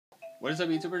What is up,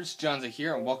 YouTubers? Johnzza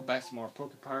here, and welcome back to more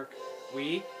Pokepark.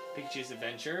 Pikachu's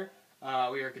Adventure.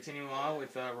 We are continuing on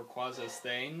with Rayquaza's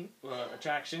thing,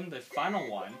 attraction, the final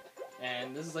one.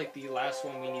 And this is like the last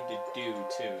one we need to do,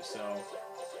 too, so...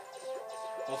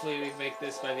 hopefully we make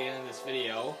this by the end of this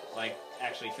video, like,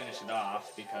 actually finish it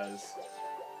off, because...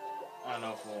 I don't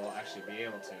know if we'll actually be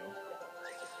able to.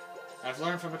 I've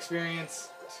learned from experience.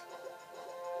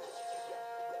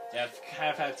 Yeah,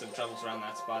 I've had some troubles around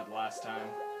that spot the last time.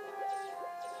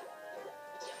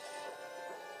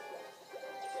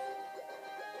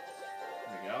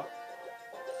 There we go.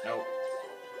 Nope.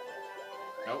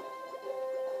 Nope.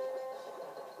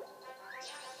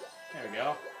 There we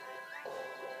go.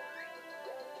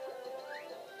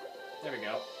 There we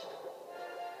go.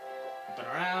 Up and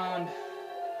around.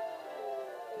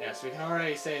 Yes, we can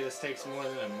already say this takes more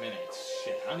than a minute.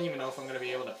 Shit, I don't even know if I'm going to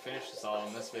be able to finish this all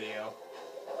in this video.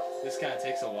 This kind of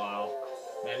takes a while.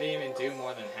 I didn't even do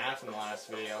more than half in the last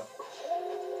video.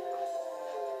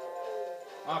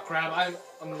 Oh crap,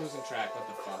 I'm losing track. What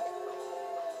the fuck?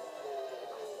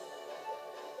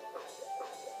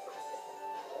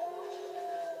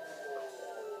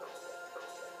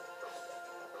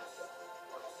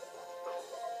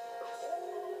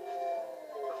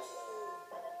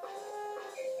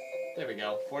 There we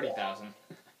go, 40,000.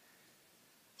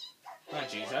 Oh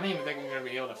jeez, I don't even think I'm gonna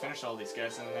be able to finish all these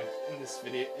guys in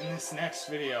this next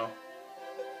video.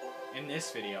 In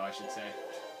this video, I should say.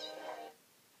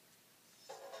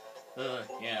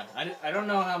 Yeah, I don't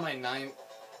know how my I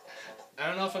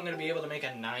don't know if I'm gonna be able to make a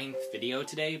 9th video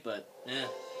today, but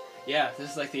yeah, this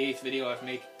is like the 8th video I've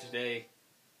made today.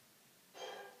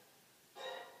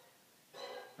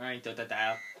 Alright,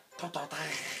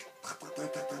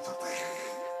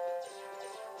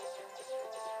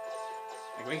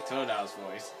 Like make Totodale's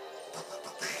voice.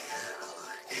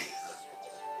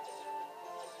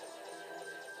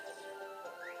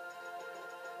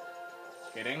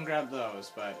 Okay, didn't grab those,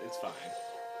 but it's fine.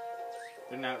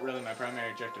 They're not really my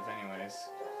primary objective anyways.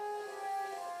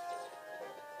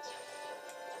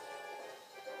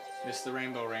 Just the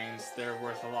rainbow rings, they're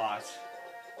worth a lot.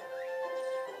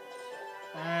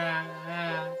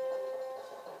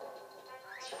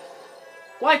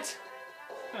 What?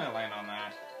 I'm gonna land on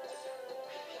that.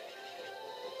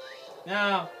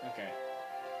 No. Okay.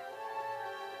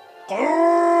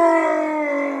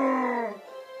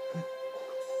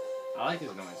 I like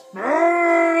his noise.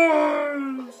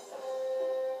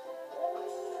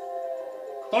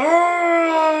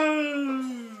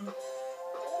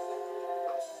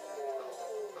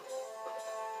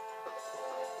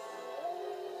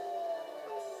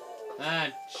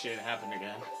 That shit happened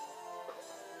again.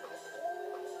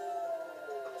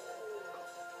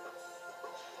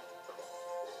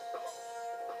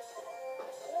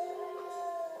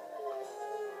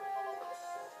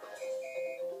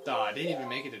 Oh, I didn't even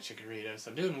make it to Chikorita's.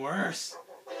 I'm doing worse.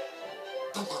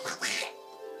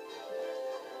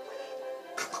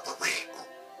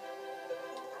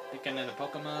 Pick another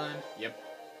Pokemon. Yep.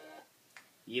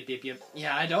 Yep.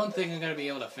 Yeah, I don't think I'm going to be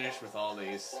able to finish with all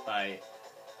these by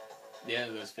the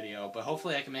end of this video, but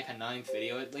hopefully I can make a 9th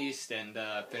video at least and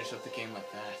finish up the game like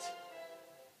that.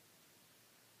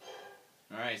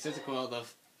 Alright, Cyndaquil, the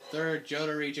 3rd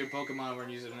Johto region Pokemon we're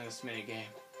using in this minigame.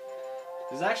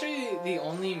 This is actually the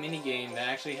only minigame that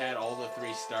actually had all the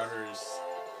 3 starters,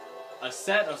 a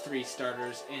set of 3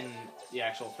 starters in the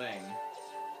actual thing.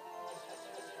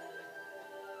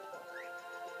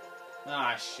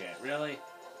 Ah, shit, really?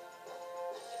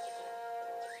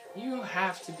 You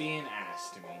have to be an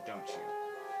ass to me, don't you?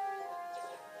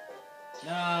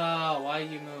 No, why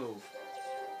you move?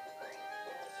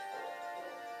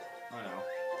 Oh no.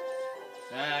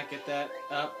 Ah, get that.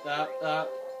 Up.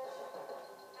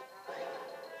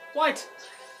 What?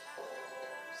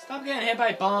 Stop getting hit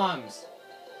by bombs.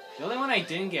 The only one I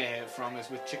didn't get hit from is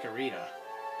with Chikorita.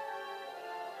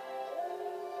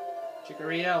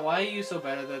 Chikorita, why are you so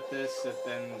better at this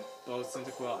than both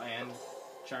Cyndaquil and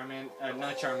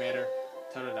not Charmander,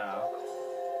 Totodile?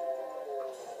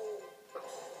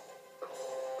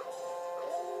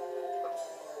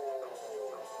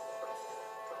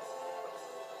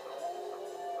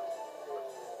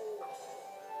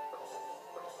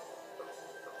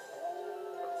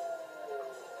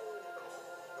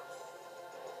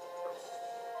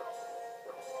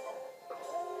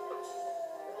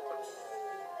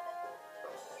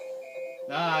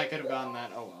 Ah, I could have gotten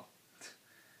that. Oh well.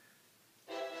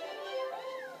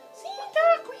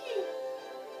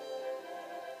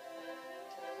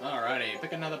 Alrighty,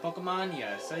 pick another Pokemon?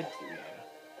 Yes, I do.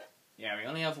 Yeah, we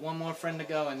only have one more friend to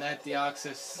go, and that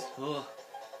Deoxys. Ugh.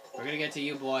 We're gonna get to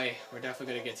you, boy. We're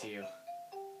definitely gonna get to you.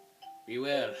 We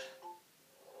will.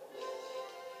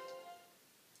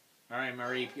 Alright,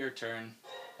 Marie, your turn.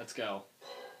 Let's go.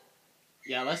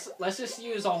 Yeah, let's just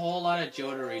use a whole lot of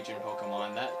Johto region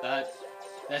Pokemon.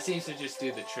 That seems to just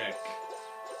do the trick.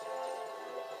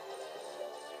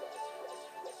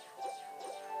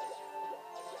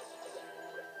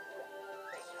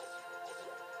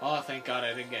 Oh, thank God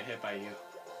I didn't get hit by you.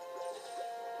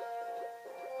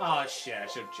 Oh shit, I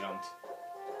should have jumped.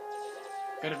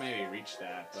 Could have maybe reached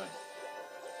that, but...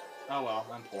 Oh well,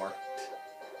 I'm poor.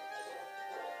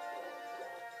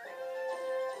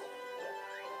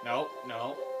 Nope,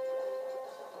 no.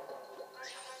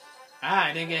 Ah,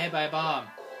 I didn't get hit by a bomb.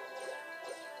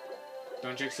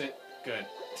 Don't jinx it. Good.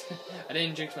 I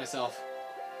didn't jinx myself.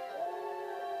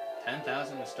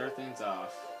 10,000 to start things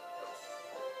off.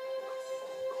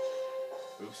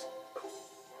 Oops.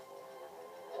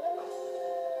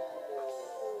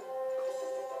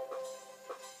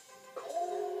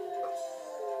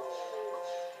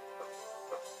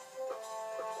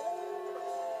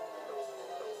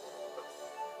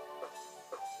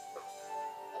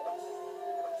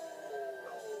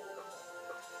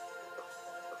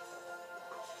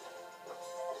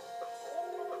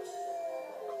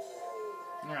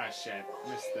 Ah, shit.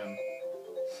 Missed them.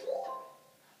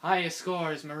 Highest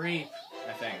score is Marie,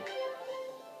 I think.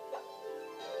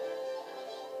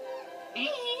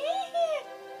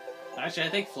 Actually, I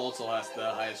think Floatzel has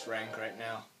the highest rank right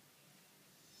now.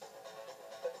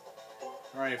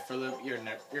 Alright, Furloop,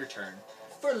 your turn.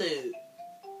 Furloop!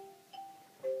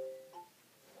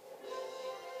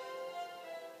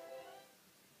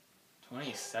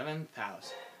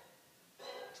 $27,000.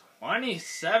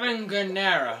 27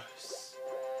 Ganeros.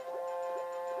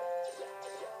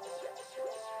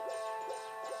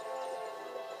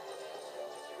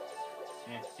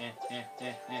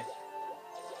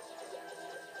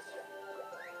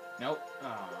 Nope.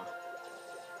 Aww.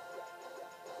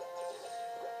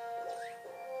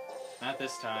 Not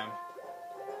this time.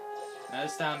 Not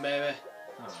this time, baby.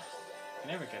 Oh, I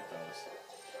never get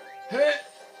those.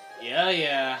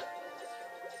 Yeah.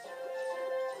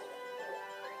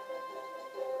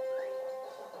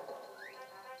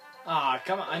 Ah,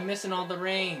 come on. I'm missing all the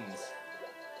rings.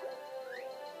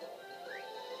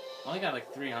 I only got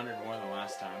like 300 more than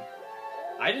last time.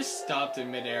 I just stopped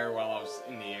in midair while I was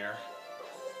in the air.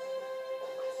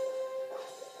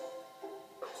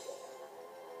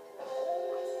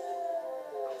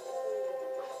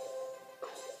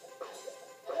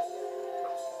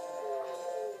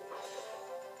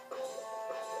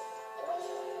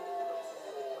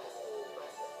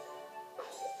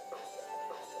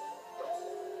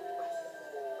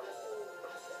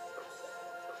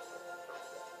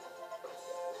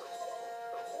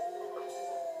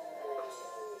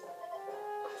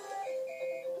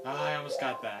 I almost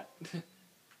got that.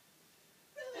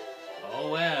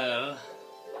 Oh well.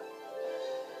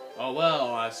 Oh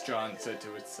well, as John said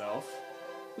to itself.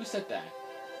 Who said that?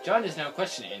 John is now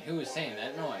questioning who is saying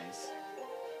that noise.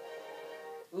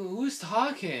 Who's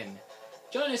talking?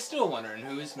 John is still wondering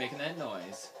who is making that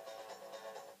noise.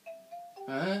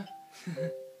 Huh?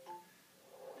 Do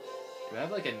I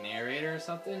have like a narrator or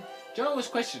something? John was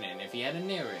questioning if he had a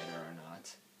narrator or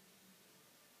not.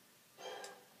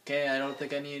 Okay, I don't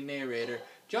think I need a narrator.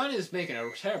 John is making a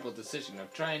terrible decision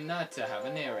of trying not to have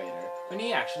a narrator when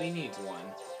he actually needs one.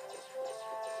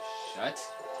 Shut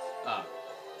up.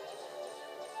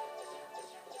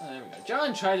 Oh, there we go.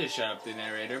 John tried to shut up the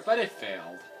narrator, but it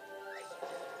failed.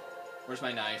 Where's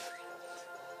my knife?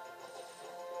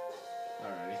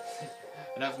 Alrighty.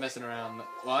 Enough messing around.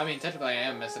 Well, I mean, technically I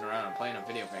am messing around. I'm playing a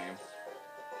video game.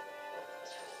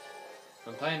 If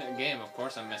I'm playing a game, of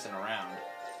course I'm messing around.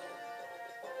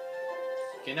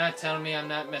 You cannot tell me I'm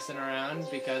not messing around,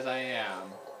 because I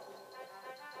am.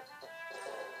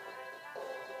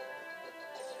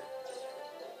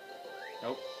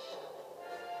 Nope.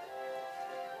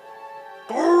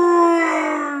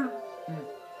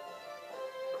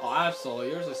 Oh,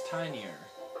 absolutely. Yours is tinier.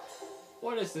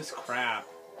 What is this crap?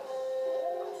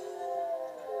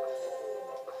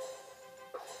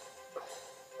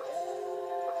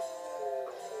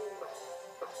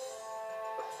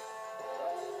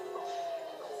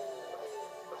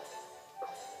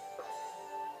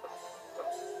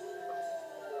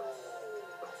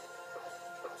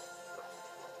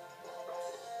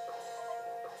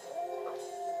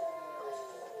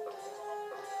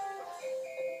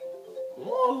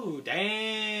 Ooh,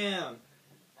 damn!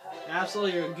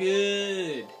 Absolutely, you're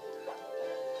good.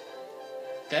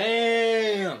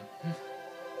 Damn!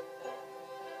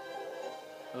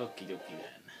 Okie dokie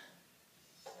then.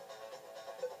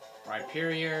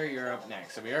 Rhyperior, you're up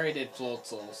next. So we already did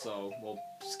Floatzel, so we'll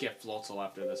skip Floatzel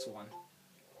after this one.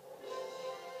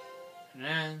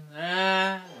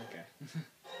 Okay.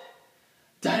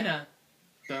 Dinah!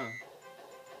 Duh.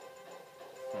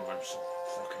 Oh, I'm so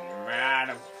fucking mad.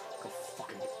 I'm gonna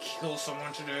fucking kill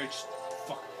someone today. Just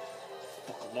fuck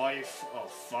life. Oh,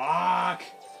 fuck.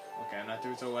 Okay, I'm not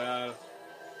doing so well.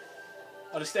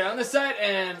 I'll just stay on this side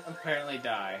and apparently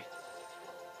die.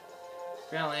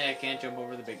 Apparently I can't jump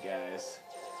over the big guys.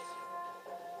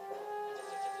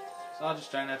 So I'll just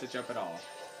try not to jump at all.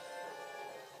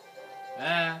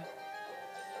 Ah.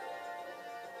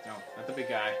 No, not the big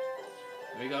guy.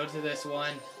 Let me go to this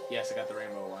one. Yes, I got the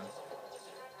rainbow one.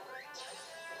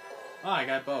 Oh, I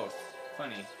got both.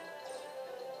 Funny.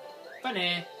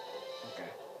 Funny. Okay.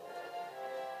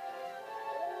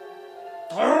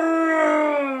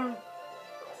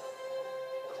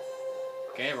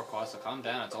 Okay, Rayquaza, calm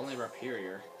down. It's only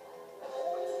Rhyperior.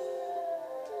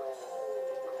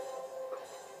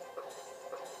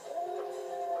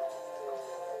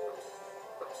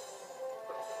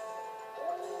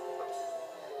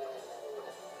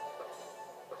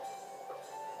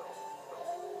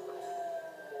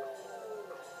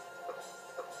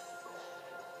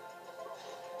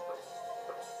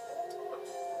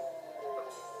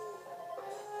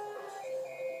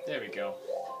 There we go.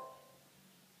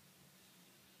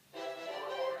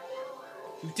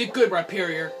 You did good,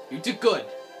 Rhyperior. You did good.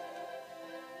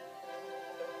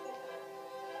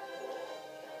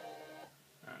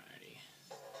 Alrighty.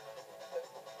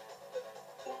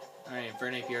 Alright,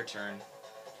 Infernape, your turn.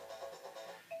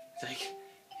 It's like,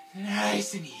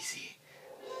 nice and easy.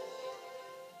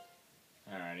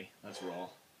 Alrighty, let's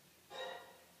roll.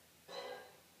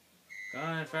 Go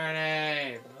on,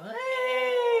 Infernape.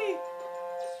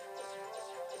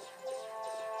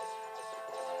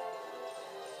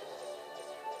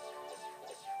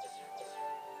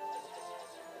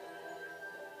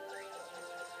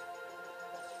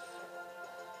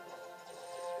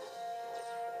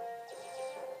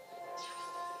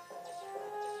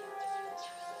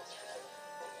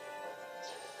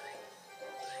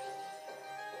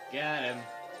 Got him.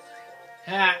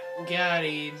 Ha! Got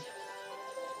him.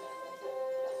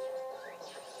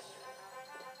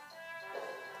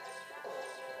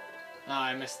 Oh,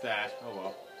 I missed that. Oh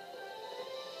well.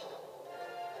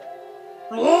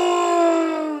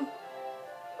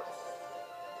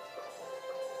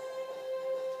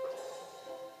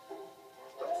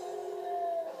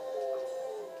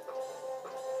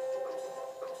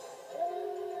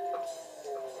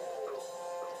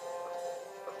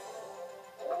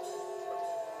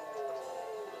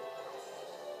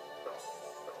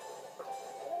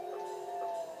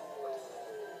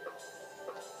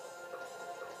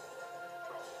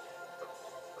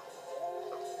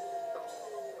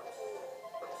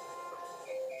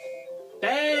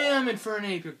 Damn,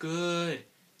 Infernape, you're good.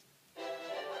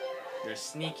 You're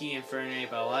sneaky,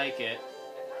 Infernape. I like it.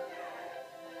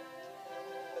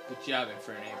 Good job,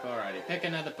 Infernape. Alrighty, pick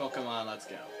another Pokemon. Let's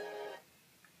go.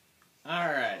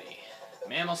 Alrighty.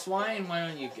 Mamoswine, why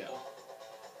don't you go?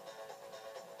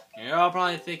 You're all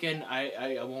probably thinking,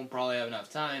 I won't probably have enough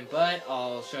time, but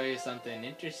I'll show you something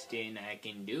interesting I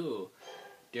can do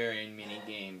during mini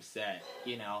games that,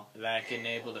 you know, that I can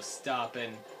able to stop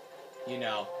and, you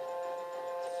know,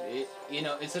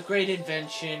 it's a great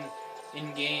invention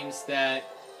in games that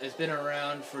has been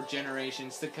around for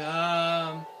generations to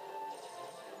come.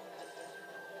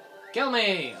 Kill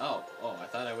me! Oh, I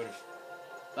thought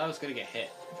I was gonna get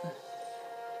hit.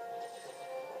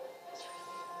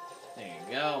 There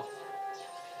you go.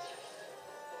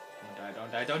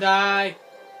 Don't die, don't die!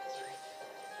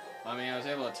 I mean, I was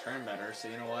able to turn better, so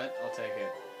you know what? I'll take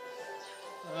it.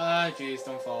 Ah, jeez,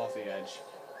 don't fall off the edge.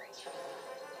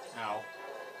 Ow.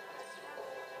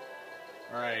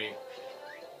 Alrighty.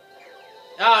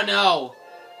 Oh, no!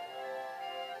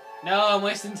 No, I'm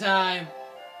wasting time.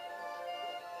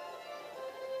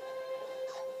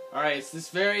 Alright, it's this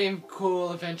very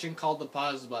cool invention called the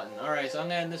pause button. Alright, so I'm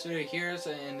going to end this video here,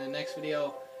 so in the next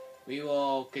video, we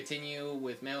will continue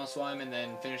with Mamoswine and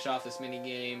then finish off this mini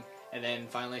game, and then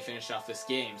finally finish off this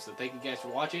game. So thank you guys for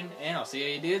watching, and I'll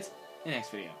see you dudes in the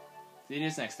next video. See you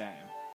dudes next time.